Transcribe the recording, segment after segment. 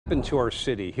Into our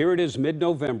city. Here it is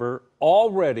mid-November.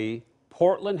 Already,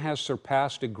 Portland has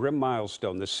surpassed a grim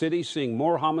milestone. The city seeing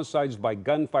more homicides by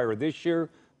gunfire this year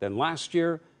than last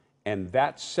year, and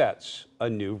that sets a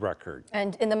new record.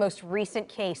 And in the most recent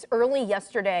case, early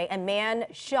yesterday, a man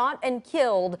shot and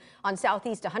killed on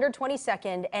Southeast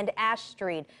 122nd and Ash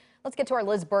Street. Let's get to our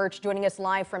Liz Birch joining us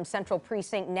live from Central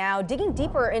Precinct now. Digging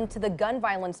deeper into the gun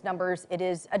violence numbers, it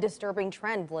is a disturbing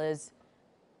trend, Liz.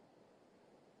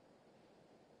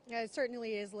 Yeah, it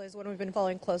certainly is, Liz, one we've been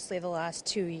following closely the last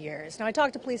 2 years. Now, I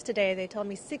talked to police today. They tell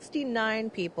me 69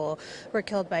 people were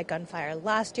killed by gunfire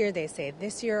last year. They say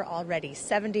this year already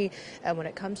 70. And when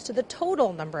it comes to the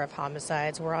total number of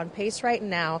homicides, we're on pace right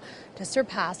now to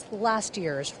surpass last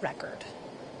year's record.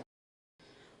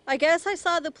 I guess I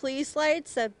saw the police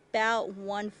lights about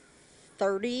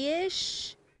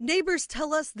 1:30-ish. Neighbors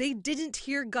tell us they didn't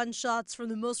hear gunshots from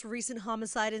the most recent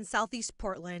homicide in Southeast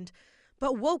Portland,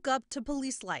 but woke up to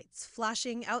police lights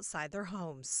flashing outside their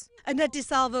homes. Annette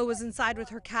DeSalvo was inside with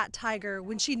her cat Tiger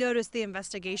when she noticed the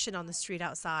investigation on the street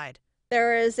outside.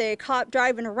 There is a cop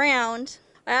driving around.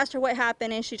 I asked her what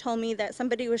happened, and she told me that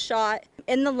somebody was shot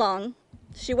in the lung.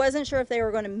 She wasn't sure if they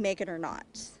were going to make it or not.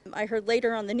 I heard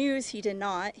later on the news he did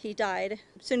not. He died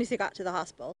as soon as he got to the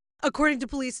hospital. According to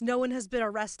police, no one has been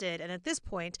arrested, and at this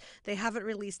point, they haven't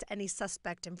released any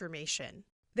suspect information.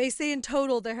 They say in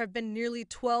total there have been nearly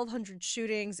 1,200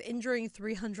 shootings, injuring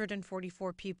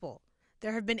 344 people.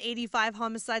 There have been 85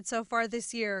 homicides so far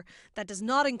this year. That does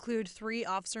not include 3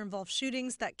 officer-involved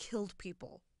shootings that killed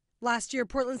people. Last year,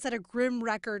 Portland set a grim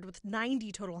record with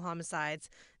 90 total homicides.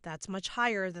 That's much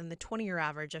higher than the 20-year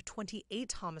average of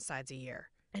 28 homicides a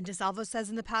year. And DeSalvo says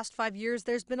in the past 5 years,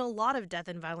 there's been a lot of death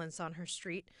and violence on her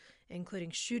street,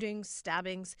 including shootings,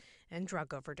 stabbings, and drug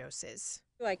overdoses.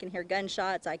 I can hear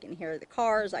gunshots, I can hear the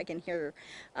cars, I can hear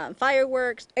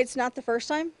fireworks. It's not the first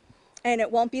time, and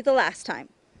it won't be the last time.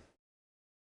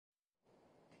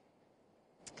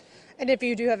 And if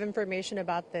you do have information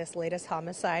about this latest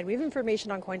homicide, we have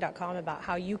information on coin.com about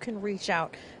how you can reach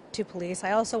out to police.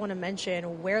 I also want to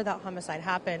mention where that homicide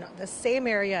happened. The same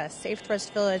area, Safe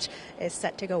Trust Village, is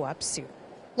set to go up soon.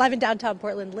 Live in downtown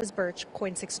Portland, Liz Birch,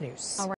 KOIN 6 News.